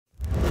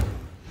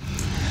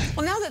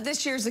of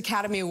this year's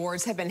Academy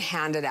Awards have been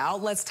handed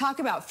out. Let's talk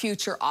about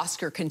future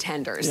Oscar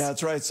contenders. Yeah,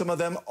 that's right. Some of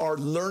them are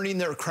learning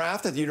their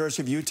craft at the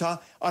University of Utah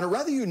on a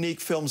rather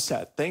unique film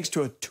set, thanks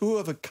to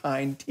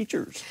two-of-a-kind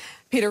teachers.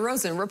 Peter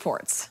Rosen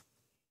reports.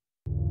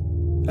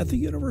 At the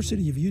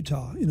University of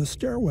Utah, in a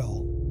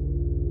stairwell,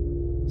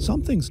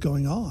 something's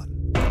going on.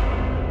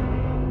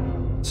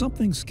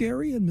 Something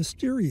scary and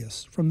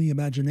mysterious from the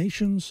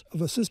imaginations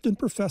of assistant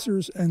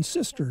professors and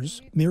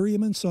sisters,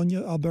 Miriam and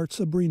Sonia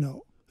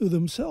Albert-Sabrino, who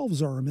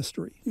themselves are a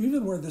mystery. You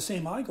even wear the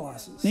same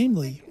eyeglasses.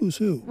 Namely, who's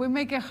who? We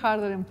make it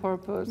harder on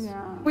purpose.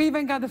 Yeah. We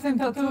even got the same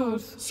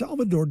tattoos.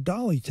 Salvador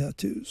Dali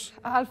tattoos.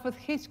 Alfred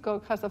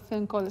Hitchcock has a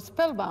film called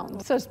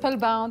Spellbound. So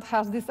Spellbound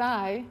has this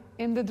eye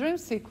in the dream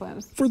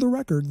sequence. For the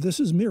record, this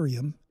is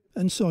Miriam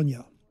and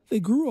Sonia. They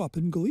grew up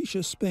in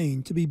Galicia,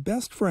 Spain, to be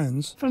best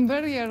friends. From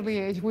very early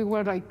age, we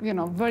were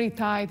very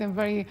tight and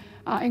very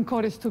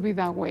encouraged to be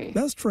that way.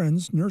 Best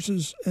friends,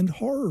 nurses, and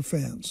horror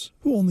fans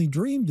who only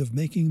dreamed of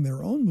making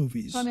their own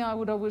movies. Sonia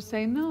would always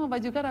say, no,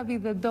 but you gotta be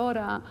the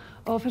daughter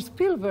of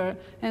Spielberg.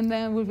 And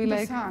then we'll be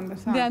the son.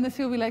 Yeah, and then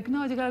she'll be like,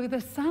 no, you gotta be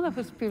the son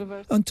of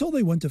Spielberg. Until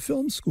they went to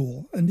film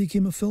school and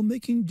became a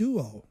filmmaking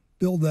duo,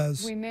 billed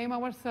as... We name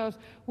ourselves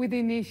with the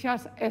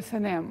initials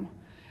S&M.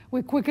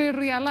 We quickly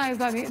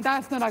realized that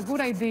that's not a good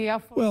idea.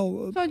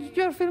 So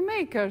you're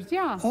filmmakers,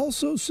 yeah.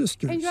 Also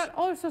sisters. And you're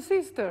also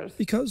sisters.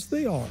 Because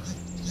they are.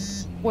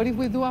 What if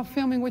we do a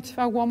film in which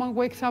a woman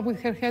wakes up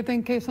with her head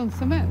encased on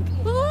cement?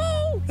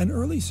 An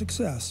early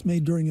success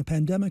made during a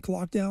pandemic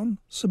lockdown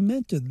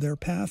cemented their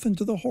path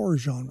into the horror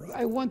genre.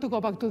 I want to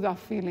go back to that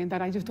feeling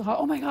that I used to have,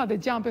 oh my God, the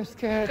jump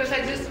scare.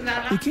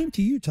 They came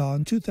to Utah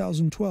in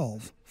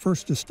 2012,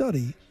 first to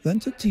study, then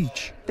to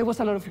teach. There was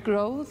a lot of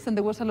growth and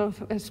there was a lot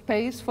of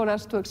space for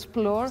us to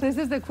explore. So this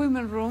is the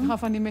equipment room. We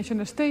have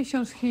animation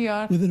stations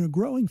here. Within a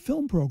growing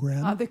film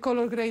program. The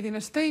color grading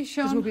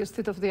station. This will be a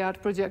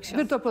state-of-the-art projection.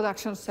 Virtual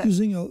production set.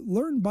 Using a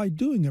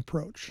learn-by-doing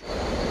approach.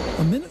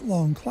 A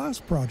minute-long class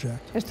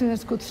project.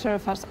 Students could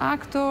serve as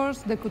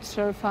actors, they could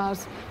serve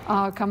as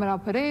camera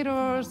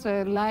operators,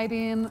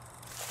 lighting.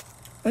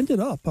 Ended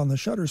up on the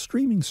Shudder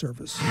streaming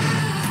service.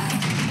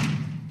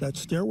 That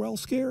stairwell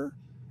scare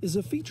is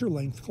a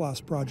feature-length class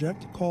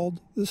project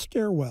called The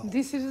Stairwell.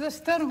 This is the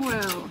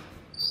stairwell.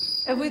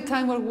 Every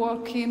time we're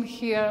walking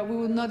here, we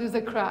will notice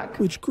the crack.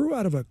 Which grew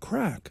out of a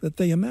crack that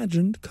they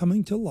imagined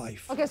coming to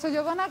life. Okay, so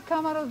you're gonna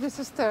come out of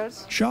these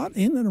stairs. Shot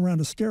in and around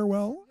a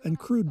stairwell and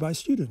crewed by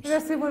students.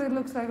 Let's see what it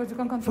looks like. You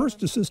can control.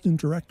 First assistant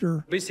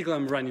director. Basically,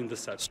 I'm running the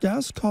set.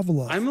 Stas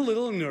Kovalov. I'm a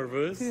little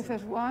nervous. This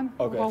is one.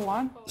 Okay. Go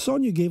one.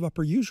 Sonia gave up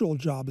her usual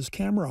job as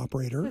camera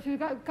operator. So she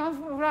comes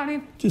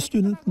running. To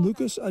student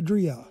Lucas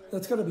Adria.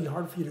 That's got to be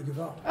hard for you to give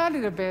up. A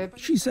little bit.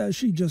 She says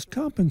she just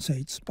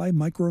compensates by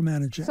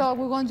micromanaging. So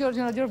we want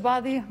your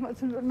body.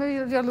 Maybe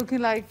you're looking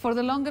like, for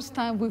the longest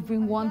time, we've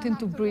been wanting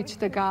to bridge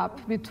the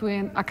gap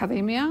between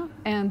academia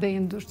and the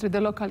industry,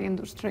 the local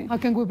industry. How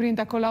can we bring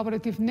the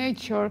collaborative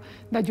nature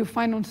that you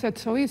find on set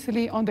so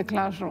easily on the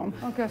classroom?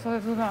 Okay, so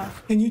let's do that.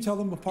 Can you tell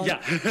them apart?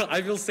 Yeah,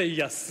 I will say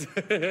yes,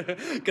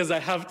 because I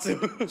have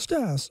to.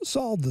 Stas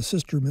solved the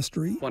sister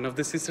mystery. One of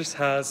the sisters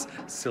has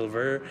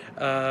silver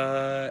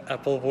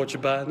Apple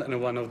Watch band,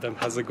 and one of them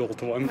has a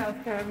gold one.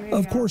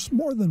 Of course,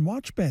 more than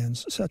watch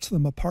bands sets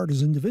them apart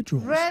as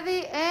individuals.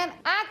 Ready and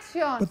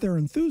action! But their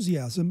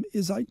enthusiasm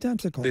is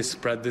identical. They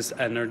spread this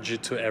energy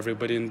to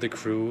everybody in the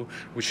crew,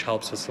 which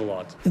helps us a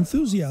lot.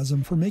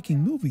 Enthusiasm for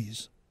making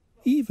movies,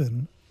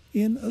 even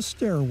in a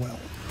stairwell.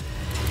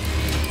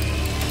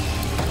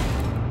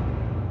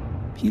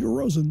 Peter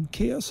Rosen,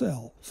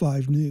 KSL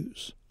 5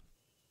 News.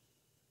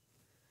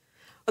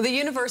 Well, the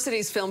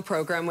university's film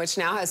program, which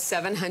now has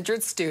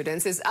 700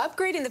 students, is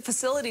upgrading the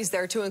facilities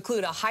there to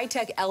include a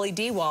high-tech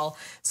LED wall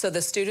so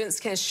the students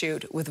can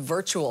shoot with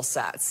virtual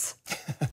sets.